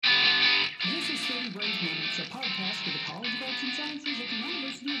30 Brave Minutes, a podcast of the College of Arts and Sciences at the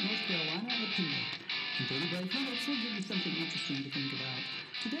University of North Carolina at Pinley. In 30 Brave Minutes, we'll give you something interesting to think about.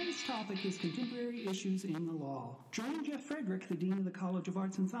 Today's topic is contemporary issues in the law. Joining Jeff Frederick, the Dean of the College of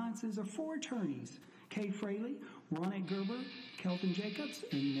Arts and Sciences, are four attorneys: Kay Fraley, Ronette Gerber, Kelvin Jacobs,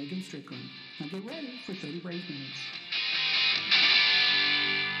 and Megan Strickland. Now get ready for 30 Brave Minutes.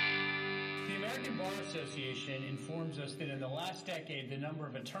 The American Bar Association informs us that in the last decade, the number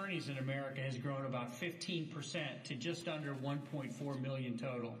of attorneys in America has grown about 15% to just under 1.4 million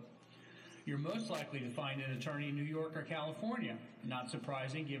total. You're most likely to find an attorney in New York or California. Not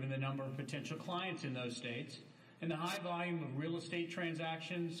surprising, given the number of potential clients in those states and the high volume of real estate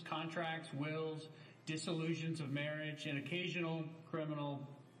transactions, contracts, wills, dissolutions of marriage, and occasional criminal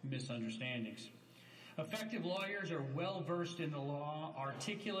misunderstandings. Effective lawyers are well-versed in the law,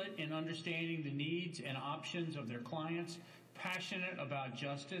 articulate in understanding the needs and options of their clients, passionate about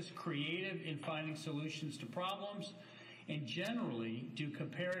justice, creative in finding solutions to problems, and generally do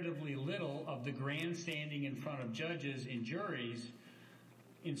comparatively little of the grandstanding in front of judges and juries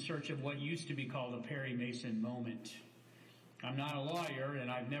in search of what used to be called a Perry Mason moment. I'm not a lawyer,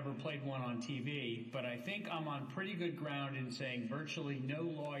 and I've never played one on TV, but I think I'm on pretty good ground in saying virtually no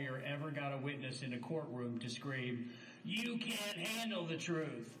lawyer ever got a witness in a courtroom to scream, "You can't handle the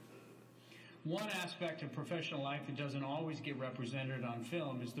truth." One aspect of professional life that doesn't always get represented on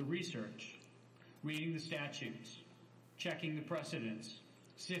film is the research. Reading the statutes, checking the precedents,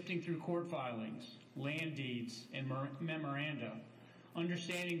 sifting through court filings, land deeds, and memoranda,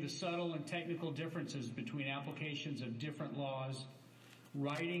 understanding the subtle and technical differences between applications of different laws,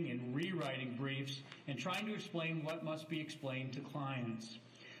 writing and rewriting briefs, and trying to explain what must be explained to clients.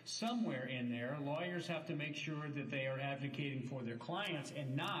 Somewhere in there, lawyers have to make sure that they are advocating for their clients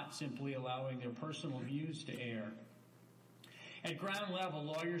and not simply allowing their personal views to air. At ground level,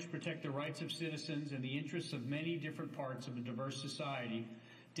 lawyers protect the rights of citizens and the interests of many different parts of a diverse society,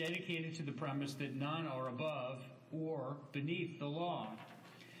 dedicated to the premise that none are above or beneath the law.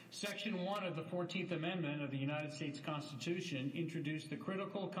 Section 1 of the 14th Amendment of the United States Constitution introduced the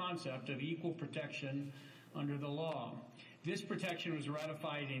critical concept of equal protection under the law. This protection was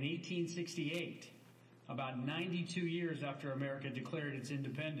ratified in 1868, about 92 years after America declared its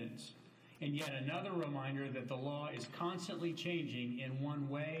independence. And yet another reminder that the law is constantly changing in one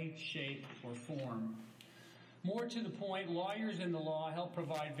way, shape, or form. More to the point, lawyers in the law help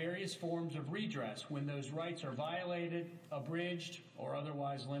provide various forms of redress when those rights are violated, abridged, or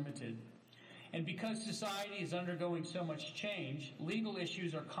otherwise limited. And because society is undergoing so much change, legal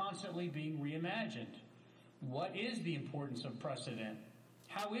issues are constantly being reimagined. What is the importance of precedent?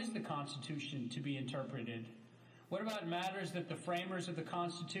 How is the Constitution to be interpreted? What about matters that the framers of the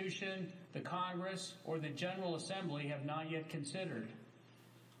Constitution, the Congress, or the General Assembly have not yet considered?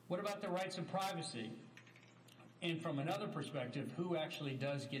 What about the rights of privacy? And from another perspective, who actually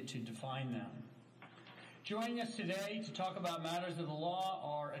does get to define them? Joining us today to talk about matters of the law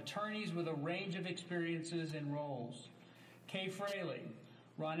are attorneys with a range of experiences and roles: Kay Fraley,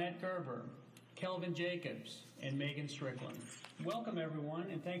 Ronette Gerber, Kelvin Jacobs, and Megan Strickland. Welcome, everyone,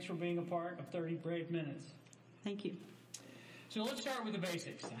 and thanks for being a part of 30 Brave Minutes. Thank you. So let's start with the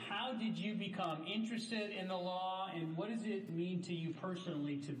basics. How did you become interested in the law, and what does it mean to you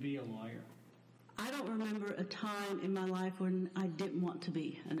personally to be a lawyer? I don't remember a time in my life when I didn't want to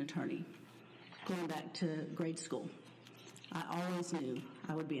be an attorney. Going back to grade school, I always knew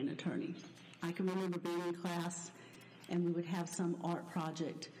I would be an attorney. I can remember being in class and we would have some art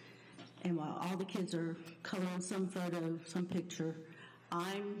project, and while all the kids are coloring some photo, some picture,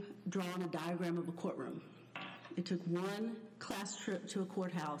 I'm drawing a diagram of a courtroom. It took one class trip to a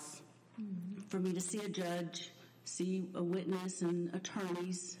courthouse for me to see a judge, see a witness and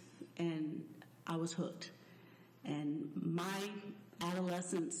attorneys, and I was hooked. And my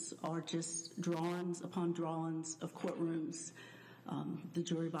adolescence are just drawings upon drawings of courtrooms, the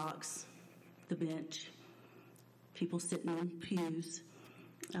jury box, the bench, people sitting in pews.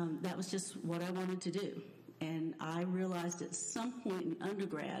 That was just what I wanted to do. And I realized at some point in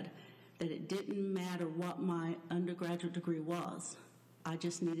undergrad that it didn't matter what my undergraduate degree was. I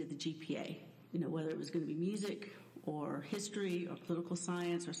just needed the GPA, whether it was going to be music or history or political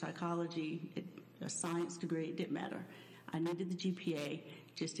science or psychology, a science degree, it didn't matter. I needed the GPA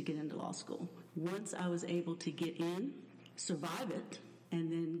just to get into law school. Once I was able to get in, survive it,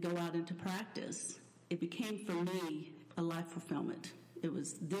 and then go out into practice, it became for me a life fulfillment. It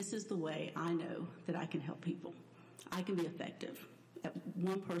was, this is the way I know that I can help people. I can be effective at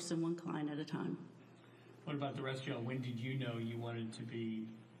one person, one client at a time. What about the rest of y'all? When did you know you wanted to be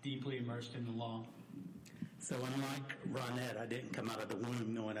deeply immersed in the law? So unlike Ronette, I didn't come out of the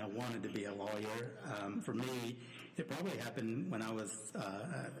womb knowing I wanted to be a lawyer. For me, it probably happened when I was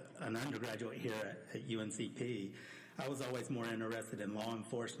an undergraduate here at UNCP. I was always more interested in law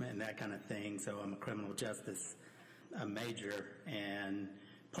enforcement and that kind of thing, so I'm a criminal justice major, and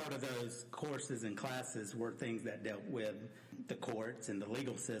part of those courses and classes were things that dealt with the courts and the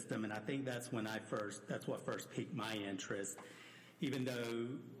legal system, and I think that's what first piqued my interest. Even though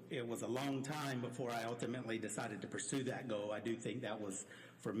it was a long time before I ultimately decided to pursue that goal, I do think that was,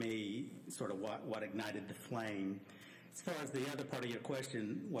 for me, sort of what ignited the flame. As far as the other part of your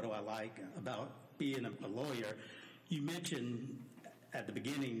question, what do I like about being a lawyer? You mentioned at the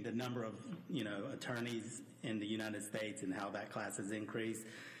beginning the number of, attorneys in the United States and how that class has increased.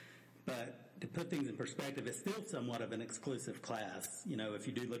 But to put things in perspective, it's still somewhat of an exclusive class. If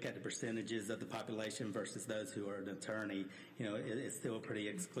you do look at the percentages of the population versus those who are an attorney, it's still a pretty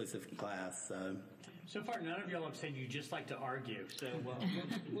exclusive class. So far, none of y'all have said you just like to argue. So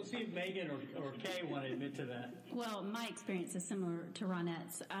we'll see if Megan or Kay want to admit to that. Well, my experience is similar to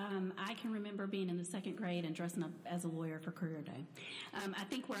Ronette's. I can remember being in the second grade and dressing up as a lawyer for career day. I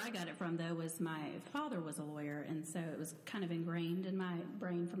think where I got it from, though, was my father was a lawyer, and so it was kind of ingrained in my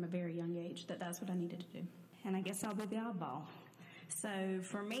brain from a very young age that that's what I needed to do. And I guess I'll be the oddball. So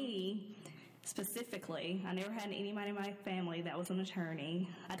for me, specifically, I never had anybody in my family that was an attorney.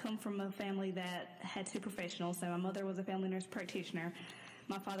 I come from a family that had two professionals. So my mother was a family nurse practitioner.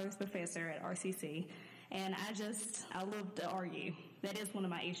 My father was a professor at RCC. And I love to argue. That is one of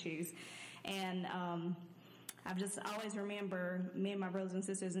my issues. And I've just always remember me and my brothers and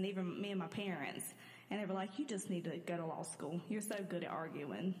sisters and even me and my parents. And they were like, you just need to go to law school. You're so good at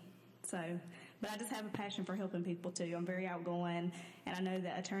arguing. But I just have a passion for helping people too. I'm very outgoing, and I know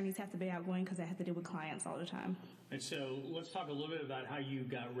that attorneys have to be outgoing because they have to deal with clients all the time. And so let's talk a little bit about how you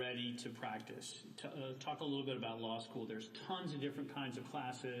got ready to practice. Talk a little bit about law school. There's tons of different kinds of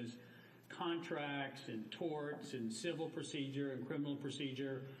classes, contracts and torts and civil procedure and criminal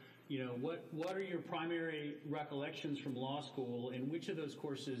procedure. What are your primary recollections from law school, and which of those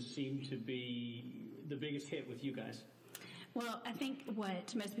courses seem to be the biggest hit with you guys? Well, I think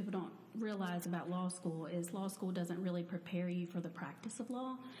what most people don't realize about law school is law school doesn't really prepare you for the practice of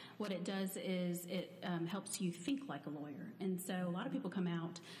law. What it does is it helps you think like a lawyer. And so a lot of people come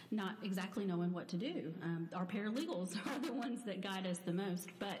out not exactly knowing what to do. Our paralegals are the ones that guide us the most.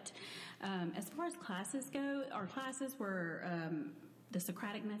 But as far as classes go, our classes were the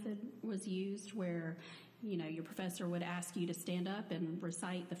Socratic method was used, where your professor would ask you to stand up and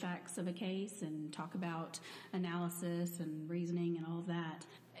recite the facts of a case and talk about analysis and reasoning and all of that.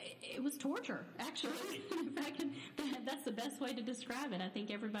 It was torture, actually. That's the best way to describe it. I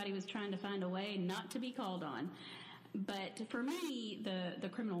think everybody was trying to find a way not to be called on. But for me, the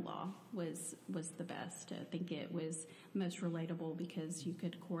criminal law was the best. I think it was most relatable because you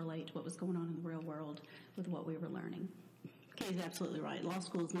could correlate what was going on in the real world with what we were learning. Kay's absolutely right. Law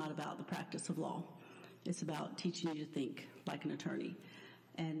school is not about the practice of law. It's about teaching you to think like an attorney.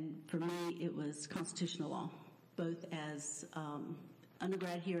 And for me, it was constitutional law, both as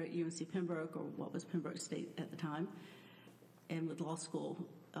undergrad here at UNC Pembroke, or what was Pembroke State at the time, and with law school,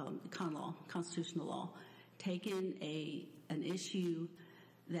 con law, constitutional law, taking an issue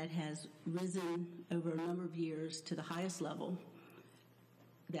that has risen over a number of years to the highest level,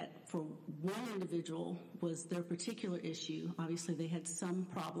 that for one individual was their particular issue. Obviously, they had some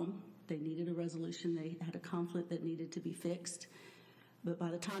problem. They needed a resolution. They had a conflict that needed to be fixed. But by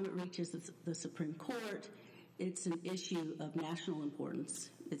the time it reaches the Supreme Court, it's an issue of national importance.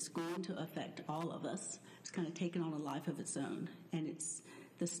 It's going to affect all of us. It's kind of taken on a life of its own. And it's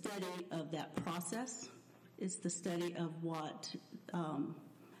the study of that process. It's the study of what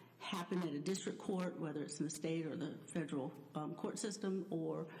happened at a district court, whether it's in the state or the federal court system,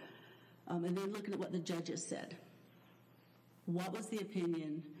 or and then looking at what the judges said. What was the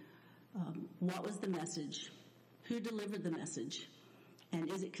opinion? What was the message? Who delivered the message? And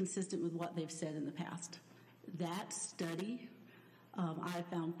is it consistent with what they've said in the past? That study I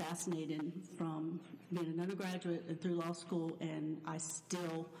found fascinating from being an undergraduate and through law school, and I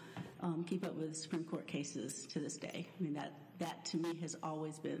still keep up with Supreme Court cases to this day. I mean, that to me has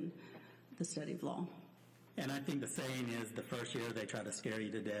always been the study of law. And I think the saying is the first year they try to scare you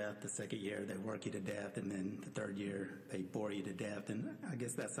to death, the second year they work you to death, and then the third year they bore you to death. And I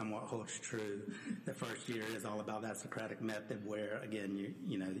guess that somewhat holds true. The first year is all about that Socratic method where, again,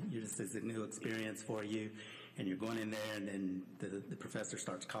 you're just as a new experience for you, and you're going in there, and then the professor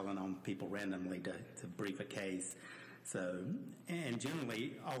starts calling on people randomly to brief a case. So, and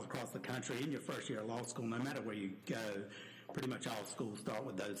generally all across the country in your first year of law school, no matter where you go, pretty much all schools start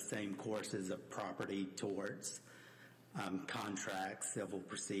with those same courses of property, torts, contracts, civil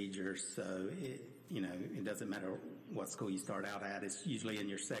procedures. So it doesn't matter what school you start out at. It's usually in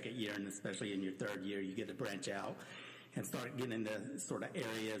your second year, and especially in your third year, you get to branch out and start getting into sort of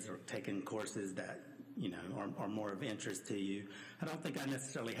areas or taking courses that are more of interest to you. I don't think I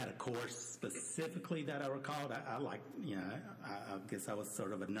necessarily had a course specifically that I recalled. I like, I guess I was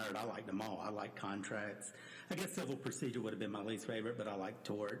sort of a nerd. I liked them all. I liked contracts. I guess civil procedure would have been my least favorite, but I liked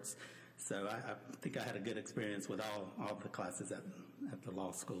torts. So I think I had a good experience with all the classes at the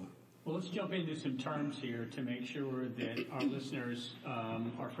law school. Well, let's jump into some terms here to make sure that our listeners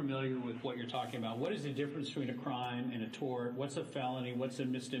are familiar with what you're talking about. What is the difference between a crime and a tort? What's a felony? What's a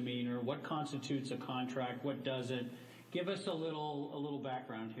misdemeanor? What constitutes a contract? What doesn't? Give us a little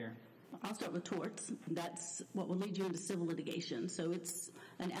background here. I'll start with torts. That's what will lead you into civil litigation. So it's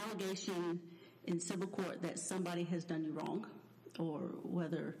an allegation in civil court that somebody has done you wrong, or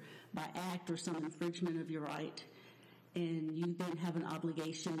whether by act or some infringement of your right, and you then have an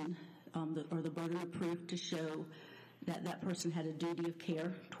obligation or the burden of proof to show that that person had a duty of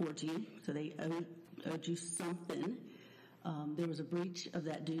care towards you, so they owed you something. There was a breach of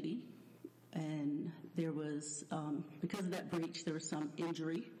that duty, and there was, because of that breach, there was some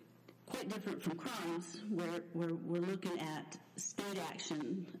injury. Quite different from crimes, where we're looking at state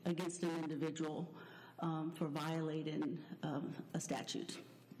action against an individual for violating a statute,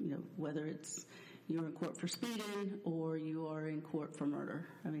 whether it's you're in court for speeding or you are in court for murder.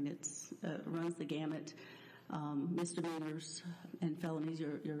 I mean, it runs the gamut. Misdemeanors and felonies,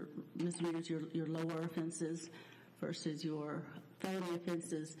 your misdemeanors, your lower offenses versus your felony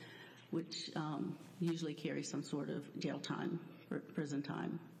offenses, which usually carry some sort of jail time, or prison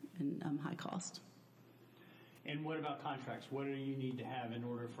time, and high cost. And what about contracts? What do you need to have in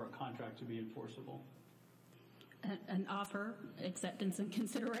order for a contract to be enforceable? An offer, acceptance, and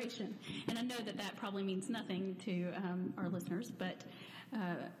consideration. And I know that probably means nothing to our listeners, but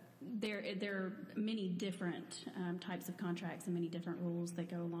there are many different types of contracts and many different rules that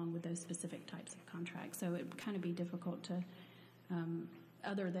go along with those specific types of contracts. So it would kind of be difficult to,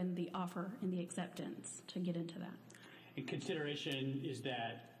 other than the offer and the acceptance, to get into that. And consideration, is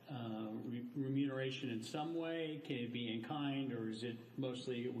that remuneration in some way? Can it be in kind, or is it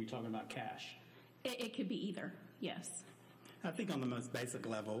mostly, are we talking about cash? It could be either, yes. I think on the most basic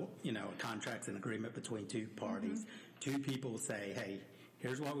level, a contract's an agreement between two parties. Mm-hmm. Two people say, hey,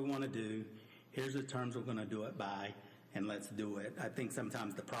 here's what we want to do, here's the terms we're going to do it by, and let's do it. I think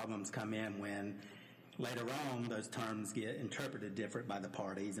sometimes the problems come in when later on those terms get interpreted different by the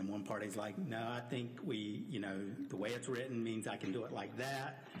parties, and one party's like, no, I think the way it's written means I can do it like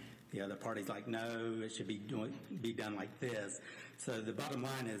that. The other party's like, no, it should be done like this. So the bottom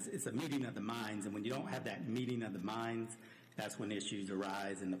line is it's a meeting of the minds, and when you don't have that meeting of the minds, that's when issues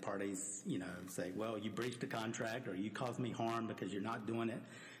arise, and the parties, say, well, you breached the contract, or you caused me harm because you're not doing it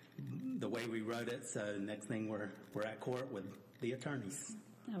the way we wrote it. So next thing we're at court with the attorneys.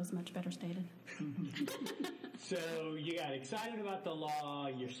 That was much better stated. So you got excited about the law,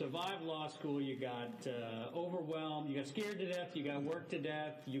 you survived law school, you got overwhelmed, you got scared to death, you got worked to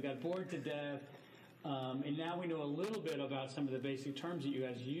death, you got bored to death, and now we know a little bit about some of the basic terms that you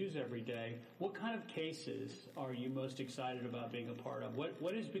guys use every day. What kind of cases are you most excited about being a part of?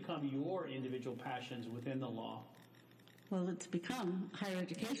 What has become your individual passions within the law? Well, it's become higher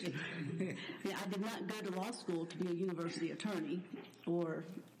education. I did not go to law school to be a university attorney or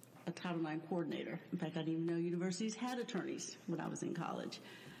a Title IX coordinator. In fact, I didn't even know universities had attorneys when I was in college.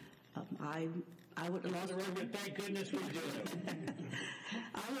 I went to law school. Thank goodness we do.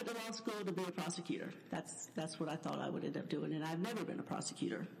 I went to law school to be a prosecutor. That's what I thought I would end up doing, and I've never been a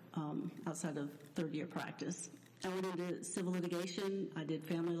prosecutor outside of third-year practice. I went into civil litigation. I did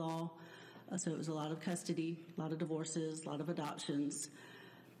family law. So it was a lot of custody, a lot of divorces, a lot of adoptions,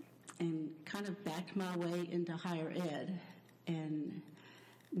 and kind of backed my way into higher ed, and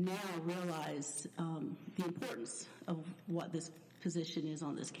now realize the importance of what this position is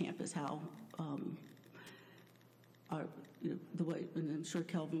on this campus, how the way, and I'm sure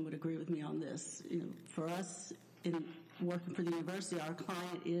Kelvin would agree with me on this, for us in working for the university, our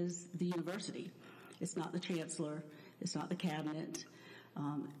client is the university. It's not the chancellor, it's not the cabinet,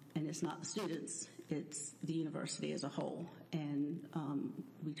 and it's not the students, it's the university as a whole. And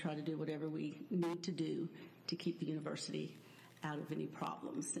we try to do whatever we need to do to keep the university out of any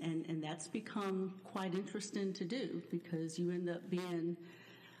problems. And that's become quite interesting to do, because you end up being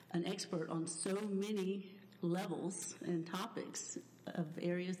an expert on so many levels and topics of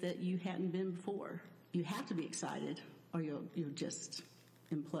areas that you hadn't been before. You have to be excited or you'll just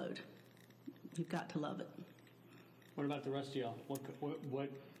implode. You've got to love it. What about the rest of y'all? What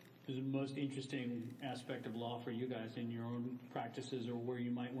is the most interesting aspect of law for you guys in your own practices, or where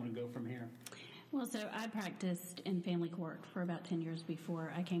you might want to go from here? Well, so I practiced in family court for about 10 years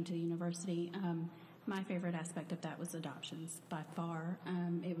before I came to the university. My favorite aspect of that was adoptions, by far.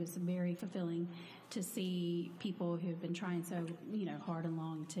 It was very fulfilling to see people who have been trying so, hard and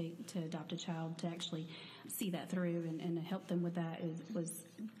long to adopt a child, to actually see that through and help them with that was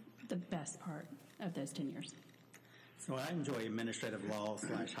the best part of those 10 years. So I enjoy administrative law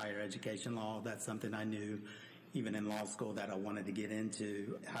 / higher education law. That's something I knew even in law school that I wanted to get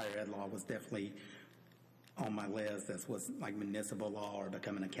into. Higher ed law was definitely on my list. That was like municipal law or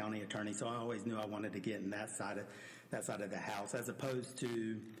becoming a county attorney. So I always knew I wanted to get in that side of the house, as opposed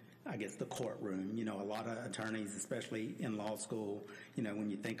to, I guess, the courtroom. A lot of attorneys, especially in law school, when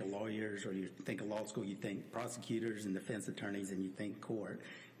you think of lawyers or you think of law school, you think prosecutors and defense attorneys and you think court.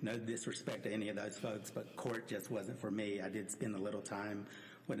 No disrespect to any of those folks, but court just wasn't for me. I did spend a little time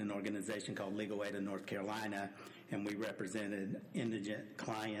with an organization called Legal Aid of North Carolina, and we represented indigent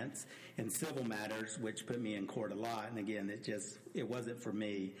clients in civil matters, which put me in court a lot. And again, it wasn't for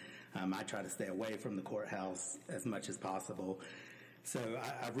me. I try to stay away from the courthouse as much as possible. So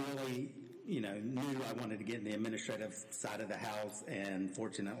I really, knew I wanted to get in the administrative side of the house, and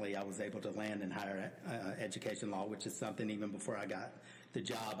fortunately I was able to land in higher education law, which is something even before I got the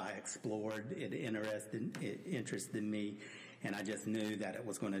job I explored. It interested me, and I just knew that it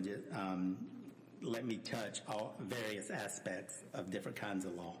was going to let me touch all various aspects of different kinds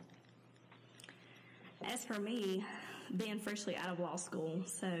of law. As for me, being freshly out of law school,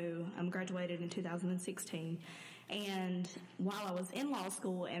 so I'm graduated in 2016, and while I was in law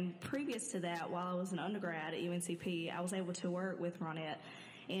school and previous to that, while I was an undergrad at UNCP, I was able to work with Ronette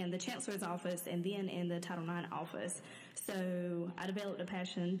in the Chancellor's office and then in the Title IX office. So I developed a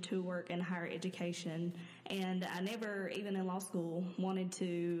passion to work in higher education, and I never, even in law school, wanted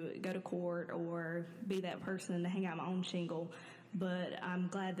to go to court or be that person to hang out my own shingle. But I'm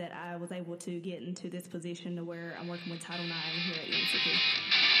glad that I was able to get into this position to where I'm working with Title IX here at UNCP.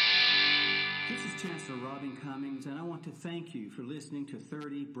 This is Chancellor Robin Cummings, and I want to thank you for listening to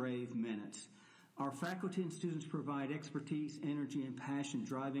 30 Brave Minutes. Our faculty and students provide expertise, energy, and passion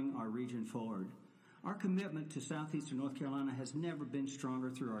driving our region forward. Our commitment to Southeastern North Carolina has never been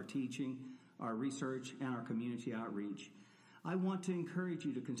stronger through our teaching, our research, and our community outreach. I want to encourage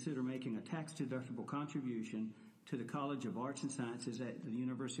you to consider making a tax-deductible contribution to the College of Arts and Sciences at the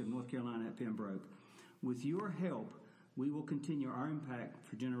University of North Carolina at Pembroke. With your help, we will continue our impact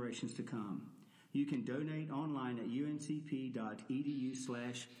for generations to come. You can donate online at uncp.edu/give.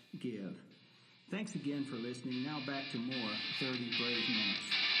 Thanks again for listening. Now back to more 30 Brave Minutes.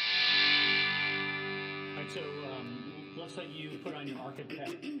 All right, so let's let you put on your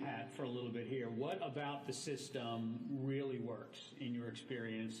architect hat for a little bit here. What about the system really works in your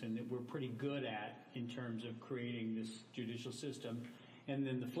experience and that we're pretty good at in terms of creating this judicial system? And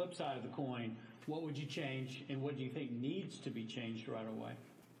then the flip side of the coin, what would you change and what do you think needs to be changed right away?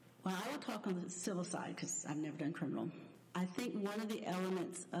 Well, I will talk on the civil side because I've never done criminal. I think one of the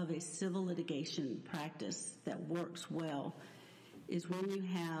elements of a civil litigation practice that works well is when you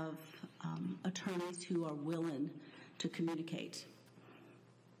have attorneys who are willing to communicate,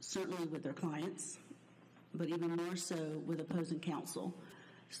 certainly with their clients, but even more so with opposing counsel,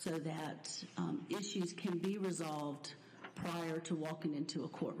 so that issues can be resolved prior to walking into a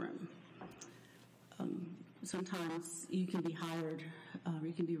courtroom. Sometimes you can be hired,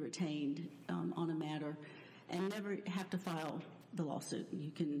 you can be retained on a matter and never have to file the lawsuit.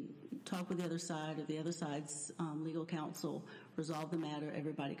 You can talk with the other side, or the other side's legal counsel, resolve the matter,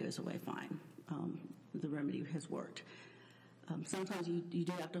 everybody goes away fine. The remedy has worked. Sometimes you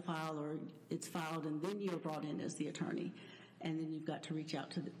do have to file, or it's filed and then you're brought in as the attorney, and then you've got to reach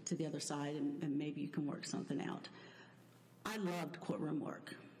out to the other side and maybe you can work something out. I loved courtroom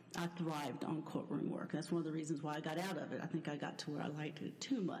work. I thrived on courtroom work. That's one of the reasons why I got out of it. I think I got to where I liked it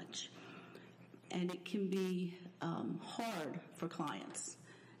too much. And it can be hard for clients,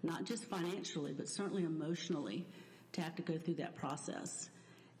 not just financially, but certainly emotionally, to have to go through that process.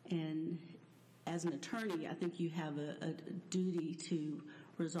 And as an attorney, I think you have a duty to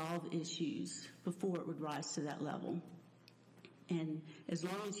resolve issues before it would rise to that level. And as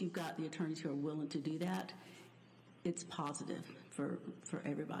long as you've got the attorneys who are willing to do that, it's positive for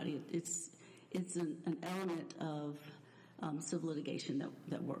everybody. It's an element of civil litigation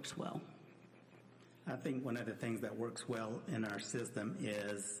that works well. I think one of the things that works well in our system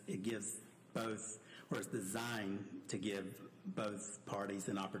is it gives both, or it's designed to give both parties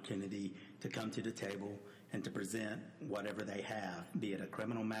an opportunity to come to the table and to present whatever they have, be it a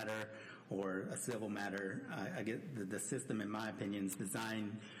criminal matter or a civil matter. I get the system, in my opinion, is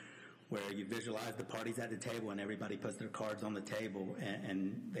designed where you visualize the parties at the table and everybody puts their cards on the table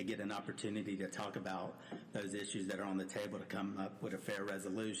and they get an opportunity to talk about those issues that are on the table to come up with a fair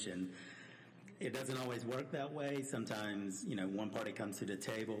resolution. It doesn't always work that way. Sometimes, one party comes to the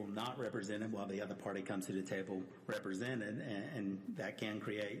table not represented while the other party comes to the table represented, and that can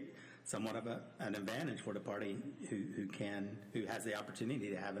create somewhat of an advantage for the party who has the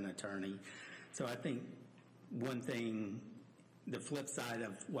opportunity to have an attorney. So I think one thing, the flip side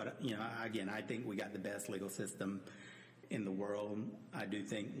of what, again, I think we got the best legal system in the world. I do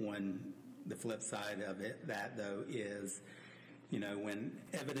think the flip side of that though is, when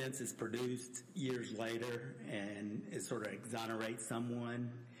evidence is produced years later and it sort of exonerates someone,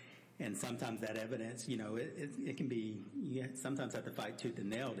 and sometimes that evidence, it can be, you sometimes have to fight tooth and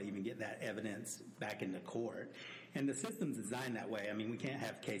nail to even get that evidence back into court. And the system's designed that way. I mean, we can't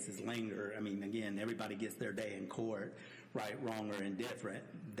have cases linger. I mean, again, everybody gets their day in court, right, wrong, or indifferent.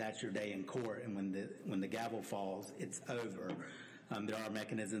 That's your day in court, and when the gavel falls, it's over. There are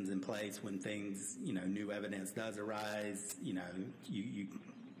mechanisms in place when things, new evidence does arise.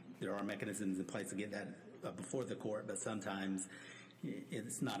 There are mechanisms in place to get that before the court, but sometimes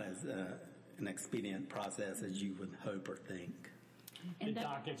it's not as an expedient process as you would hope or think. The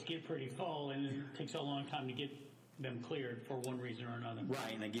dockets get pretty full, and it takes a long time to get them cleared for one reason or another.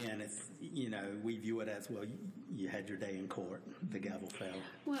 Right, and again, it's, we view it as, well, you had your day in court, the gavel fell.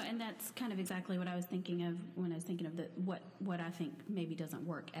 Well, and that's kind of exactly what I was thinking of when I was thinking of what I think maybe doesn't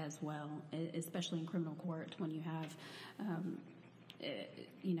work as well, especially in criminal court when you have,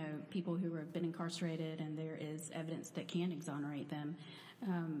 people who have been incarcerated and there is evidence that can exonerate them,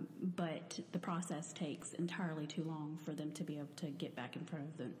 but the process takes entirely too long for them to be able to get back in front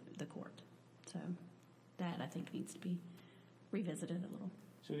of the court. So that, I think, needs to be revisited a little.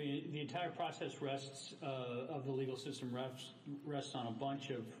 So the entire process of the legal system rests on a bunch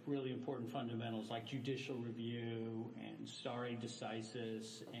of really important fundamentals like judicial review and stare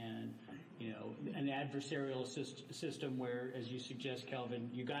decisis and, an adversarial system where, as you suggest, Kelvin,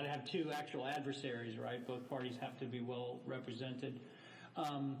 you got to have two actual adversaries, right? Both parties have to be well represented.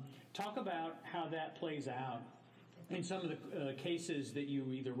 Talk about how that plays out in some of the cases that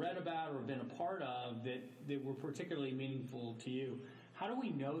you either read about or been a part of that were particularly meaningful to you. How do we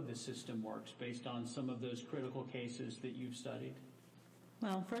know the system works based on some of those critical cases that you've studied?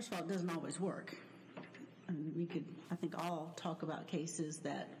 Well, first of all, it doesn't always work. I mean, we could, I think, all talk about cases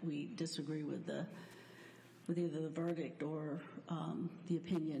that we disagree with either the verdict or the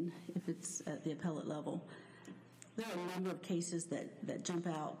opinion if it's at the appellate level. There are a number of cases that jump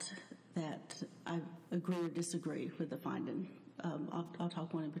out that I agree or disagree with the finding. I'll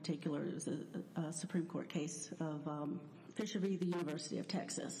talk one in particular. It was a Supreme Court case of Fisher v. the University of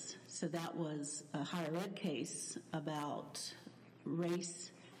Texas. So that was a higher ed case about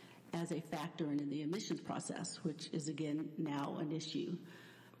race as a factor in the admissions process, which is, again, now an issue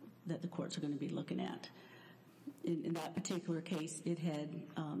that the courts are going to be looking at. In that particular case, it had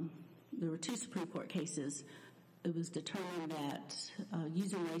there were two Supreme Court cases. It was determined that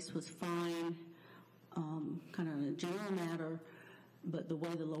using race was fine, kind of in a general matter, but the way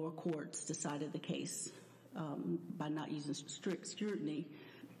the lower courts decided the case by not using strict scrutiny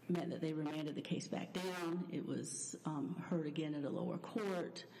meant that they remanded the case back down. It was heard again at a lower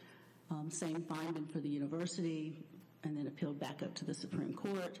court, same finding for the university, and then appealed back up to the Supreme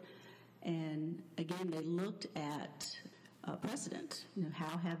Court. And again, they looked at precedent.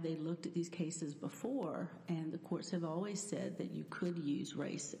 How have they looked at these cases before? And the courts have always said that you could use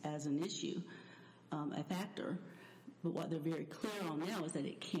race as an issue, a factor. But what they're very clear on now is that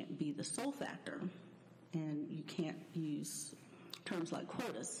it can't be the sole factor. And you can't use terms like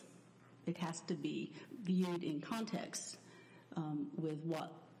quotas. It has to be viewed in context with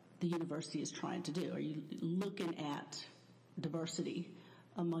what the university is trying to do. Are you looking at diversity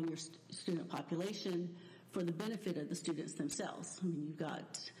among your student population for the benefit of the students themselves? I mean, you've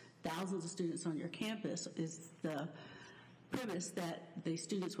got thousands of students on your campus. Is the premise that the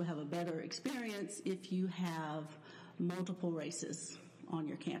students will have a better experience if you have multiple races on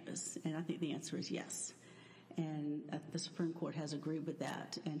your campus? And I think the answer is yes. And the Supreme Court has agreed with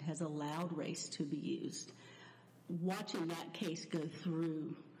that and has allowed race to be used. Watching that case go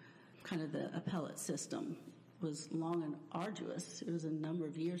through kind of the appellate system was long and arduous. It was a number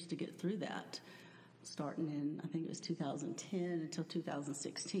of years to get through that, starting in, I think it was 2010 until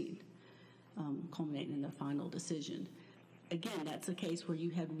 2016, culminating in the final decision. Again, that's a case where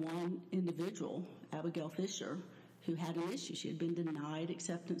you had one individual, Abigail Fisher, who had an issue. She had been denied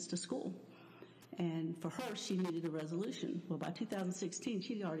acceptance to school. And for her, she needed a resolution. Well, by 2016,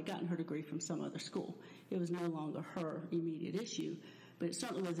 she'd already gotten her degree from some other school. It was no longer her immediate issue, but it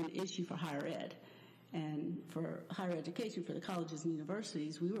certainly was an issue for higher ed. And for higher education, for the colleges and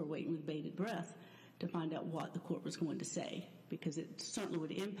universities, we were waiting with bated breath to find out what the court was going to say, because it certainly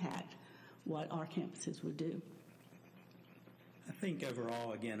would impact what our campuses would do. I think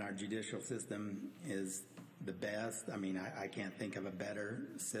overall, again, our judicial system is the best. I mean, I can't think of a better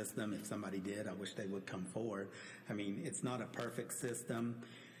system. If somebody did, I wish they would come forward. I mean, it's not a perfect system.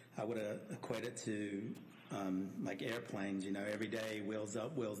 I would equate it to like airplanes. You know, every day, wheels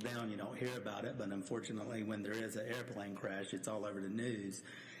up, wheels down, you don't hear about it. But unfortunately, when there is an airplane crash, it's all over the news.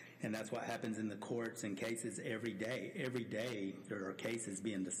 And that's what happens in the courts and cases every day. Every day, there are cases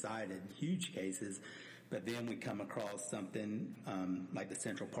being decided, huge cases. But then we come across something like the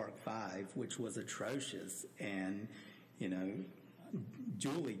Central Park 5, which was atrocious. And, you know,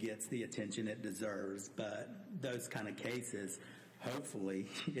 Julie gets the attention it deserves. But those kind of cases, hopefully,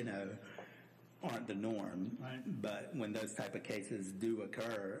 you know, aren't the norm. Right. But when those type of cases do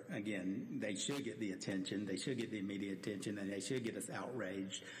occur, again, they should get the attention. They should get the immediate attention, and they should get us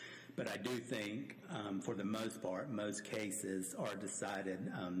outraged. But I do think, for the most part, most cases are decided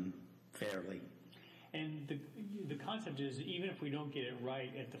fairly. And the concept is, even if we don't get it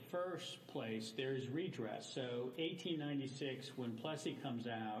right at the first place, there is redress. So 1896, when Plessy comes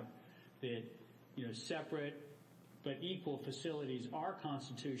out, that, you know, separate but equal facilities are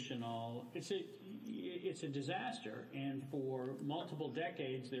constitutional, it's a disaster. And for multiple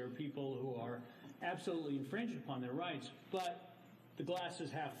decades, there are people who are absolutely infringed upon their rights. But the glass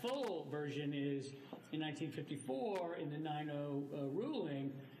is half full version is, in 1954, in the 9-0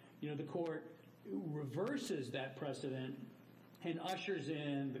 ruling, you know, the court reverses that precedent and ushers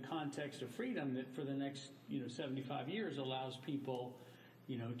in the context of freedom that for the next, you know, 75 years allows people,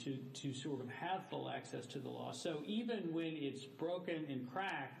 you know, to sort of have full access to the law. So even when it's broken and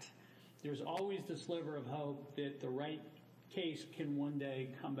cracked, there's always the sliver of hope that the right case can one day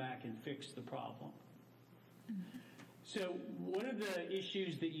come back and fix the problem. Mm-hmm. So what are the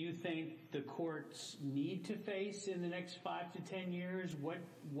issues that you think the courts need to face in the next 5 to 10 years?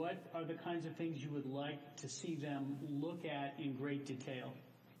 What are the kinds of things you would like to see them look at in great detail?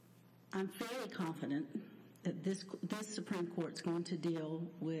 I'm fairly confident that this Supreme Court is going to deal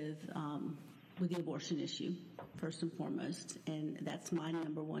with the abortion issue first and foremost, and that's my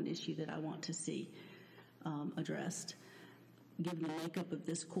number one issue that I want to see addressed. Given the makeup of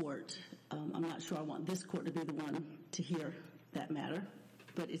this court, I'm not sure I want this court to be the one to hear that matter,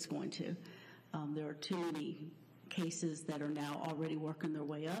 but it's going to. There are too many cases that are now already working their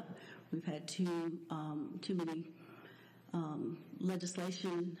way up. We've had too many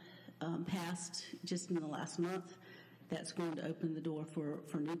legislation passed just in the last month that's going to open the door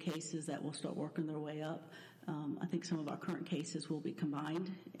for new cases that will start working their way up. I think some of our current cases will be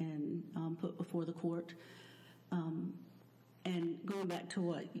combined and put before the court. And going back to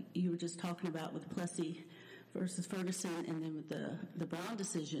what you were just talking about with Plessy versus Ferguson and then with the Brown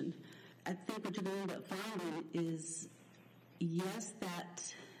decision, I think what you're going to end up finding is, yes, that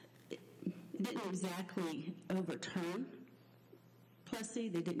it didn't exactly overturn Plessy.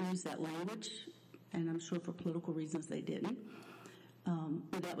 They didn't use that language, and I'm sure for political reasons they didn't.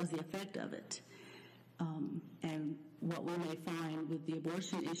 But that was the effect of it. And what we may find with the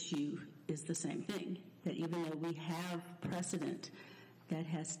abortion issue is the same thing, that even though we have precedent that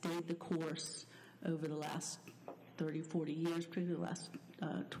has stayed the course over the last 30, 40 years, particularly the last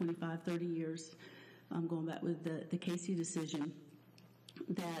 25, 30 years, going back with the Casey decision,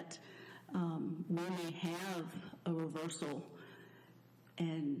 that we may have a reversal,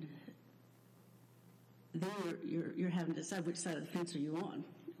 and then you're having to decide which side of the fence are you on.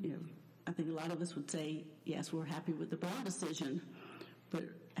 You know, I think a lot of us would say, yes, we're happy with the Brown decision, but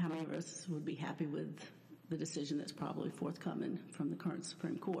how many of us would be happy with the decision that's probably forthcoming from the current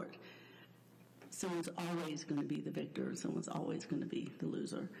Supreme Court? Someone's always going to be the victor. Someone's always going to be the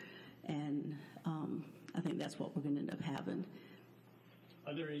loser. And I think that's what we're going to end up having.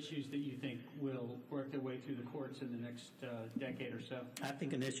 Other issues that you think will work their way through the courts in the next decade or so? I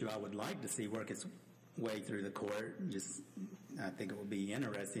think an issue I would like to see work its way through the court, I think it will be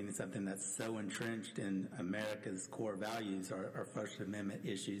interesting, and something that's so entrenched in America's core values are First Amendment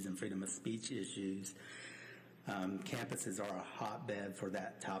issues and freedom of speech issues. Campuses are a hotbed for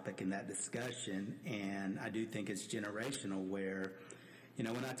that topic and that discussion, and I do think it's generational where, you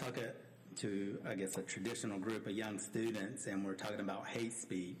know, when I talk to, I guess, a traditional group of young students and we're talking about hate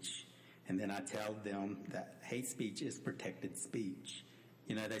speech, and then I tell them that hate speech is protected speech.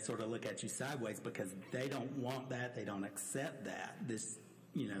 they sort of look at you sideways because they don't want that, they don't accept that. This,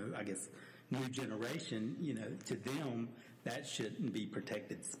 I guess, new generation, to them, that shouldn't be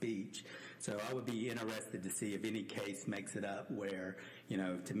protected speech. So I would be interested to see if any case makes it up where,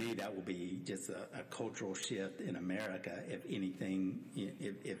 to me, that will be just a cultural shift in America, if anything,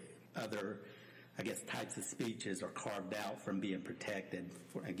 if other, I guess, types of speeches are carved out from being protected.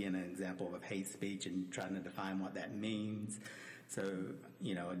 For, again, an example of hate speech and trying to define what that means. So,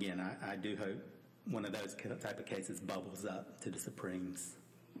 again, I do hope one of those type of cases bubbles up to the Supremes.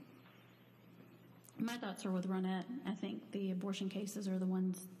 My thoughts are with Ronette. I think the abortion cases are the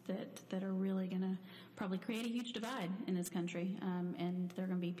ones that are really going to probably create a huge divide in this country, and there are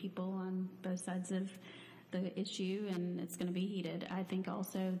going to be people on both sides of the issue, and it's going to be heated. I think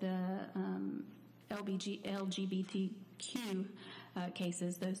also the LGBTQ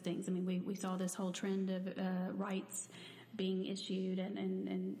cases, those things. I mean, we saw this whole trend of rights being issued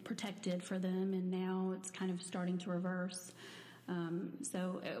and protected for them, and now it's kind of starting to reverse.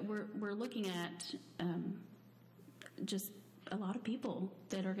 So we're looking at just a lot of people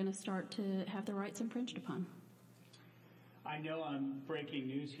that are going to start to have their rights infringed upon. I know I'm breaking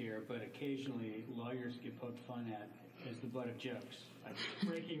news here, but occasionally lawyers get poked fun at as the butt of jokes.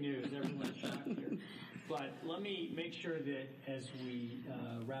 Breaking news, everyone's shocked here. But let me make sure that as we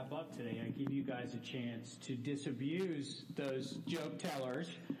wrap up today, I give you guys a chance to disabuse those joke tellers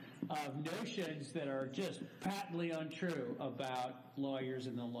of notions that are just patently untrue about lawyers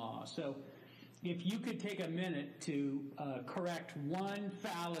and the law. So if you could take a minute to correct one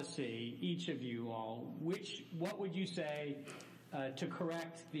fallacy, each of you all, what would you say to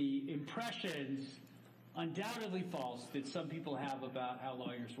correct the impressions, undoubtedly false, that some people have about how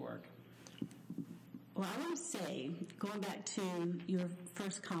lawyers work? Well, I want to say, going back to your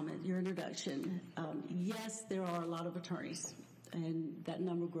first comment, your introduction, yes, there are a lot of attorneys, and that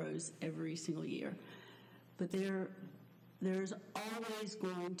number grows every single year. But there's always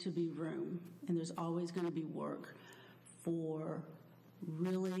going to be room, and there's always going to be work for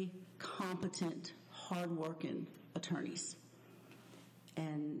really competent, hard-working attorneys.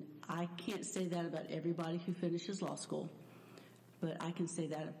 And I can't say that about everybody who finishes law school, but I can say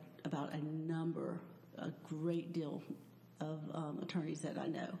that about a great deal of attorneys that I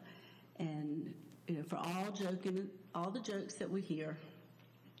know. And for all the jokes that we hear,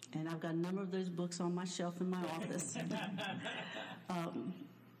 and I've got a number of those books on my shelf in my office.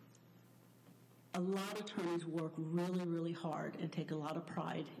 A lot of attorneys work really, really hard and take a lot of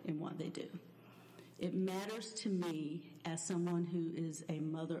pride in what they do. It matters to me, as someone who is a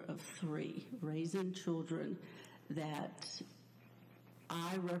mother of 3, raising children, that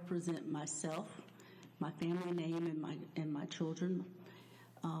I represent myself, my family name, and my children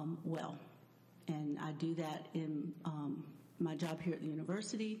well. And I do that in my job here at the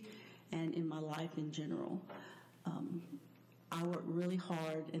university and in my life in general. I work really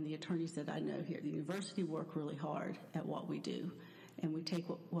hard, and the attorneys that I know here at the university work really hard at what we do. And we take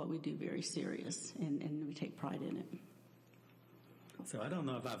what we do very serious, and we take pride in it. So I don't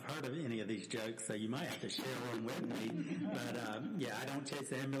know if I've heard of any of these jokes, so you might have to share one with me. But, yeah, I don't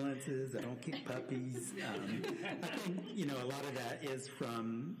chase ambulances. I don't kick puppies. I think, a lot of that is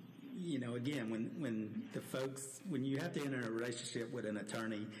from, again, when you have to enter a relationship with an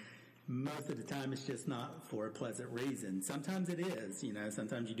attorney, most of the time it's just not for a pleasant reason. Sometimes it is,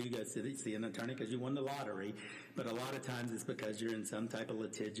 sometimes you do go see an attorney because you won the lottery, but a lot of times it's because you're in some type of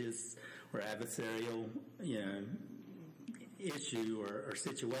litigious or adversarial, issue or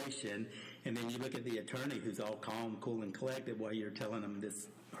situation, and then you look at the attorney who's all calm, cool, and collected while you're telling them this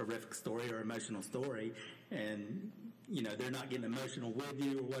horrific story or emotional story, and they're not getting emotional with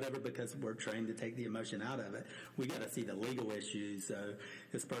you or whatever because we're trained to take the emotion out of it. We got to see the legal issues. So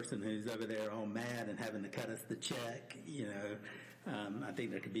this person who's over there all mad and having to cut us the check, I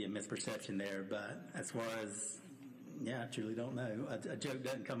think there could be a misperception there. But as far as, I truly don't know. A joke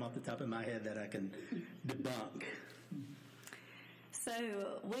doesn't come off the top of my head that I can debunk.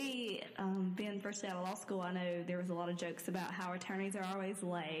 So we, being first out of law school, I know there was a lot of jokes about how attorneys are always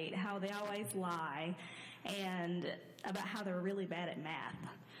late, how they always lie, and about how they're really bad at math.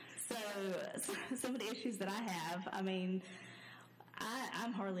 So some of the issues that I have, I'm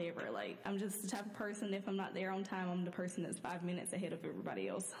hardly ever late. I'm just the type of person, if I'm not there on time, I'm the person that's 5 minutes ahead of everybody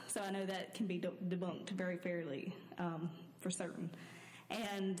else. So I know that can be debunked very fairly, for certain.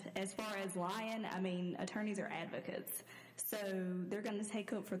 And as far as lying, attorneys are advocates. So they're going to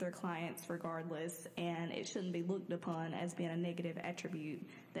take up for their clients regardless, and it shouldn't be looked upon as being a negative attribute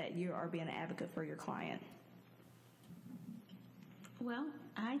that you are being an advocate for your client. Well,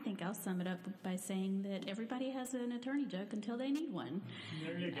 I think I'll sum it up by saying that everybody has an attorney joke until they need one.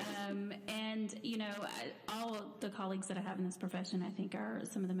 There you go. And, all the colleagues that I have in this profession, I think, are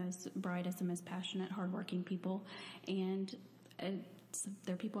some of the most brightest and most passionate, hardworking people. And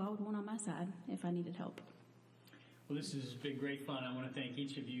they're people I would want on my side if I needed help. Well, this has been great fun. I want to thank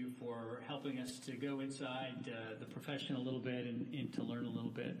each of you for helping us to go inside the profession a little bit and to learn a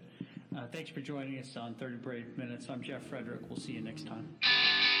little bit. Thanks for joining us on 30 Brave Minutes. I'm Jeff Frederick. We'll see you next time.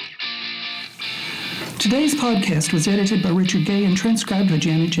 Today's podcast was edited by Richard Gay and transcribed by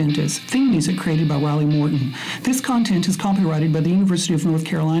Janet Gentis. Theme music created by Riley Morton. This content is copyrighted by the University of North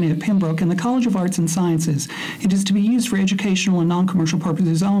Carolina at Pembroke and the College of Arts and Sciences. It is to be used for educational and non-commercial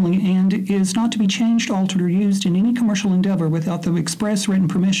purposes only and is not to be changed, altered, or used in any commercial endeavor without the express written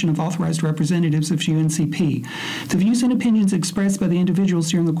permission of authorized representatives of UNCP. The views and opinions expressed by the individuals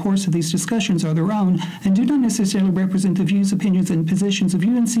during the course of these discussions are their own and do not necessarily represent the views, opinions, and positions of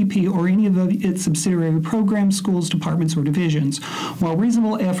UNCP or any of its subsidiary programs, schools, departments, or divisions. While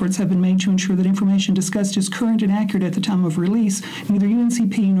reasonable efforts have been made to ensure that information discussed is current and accurate at the time of release, neither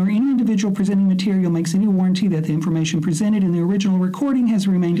UNCP nor any individual presenting material makes any warranty that the information presented in the original recording has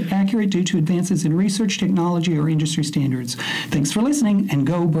remained accurate due to advances in research, technology, or industry standards. Thanks for listening, and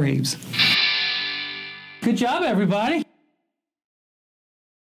go Braves. Good job, everybody.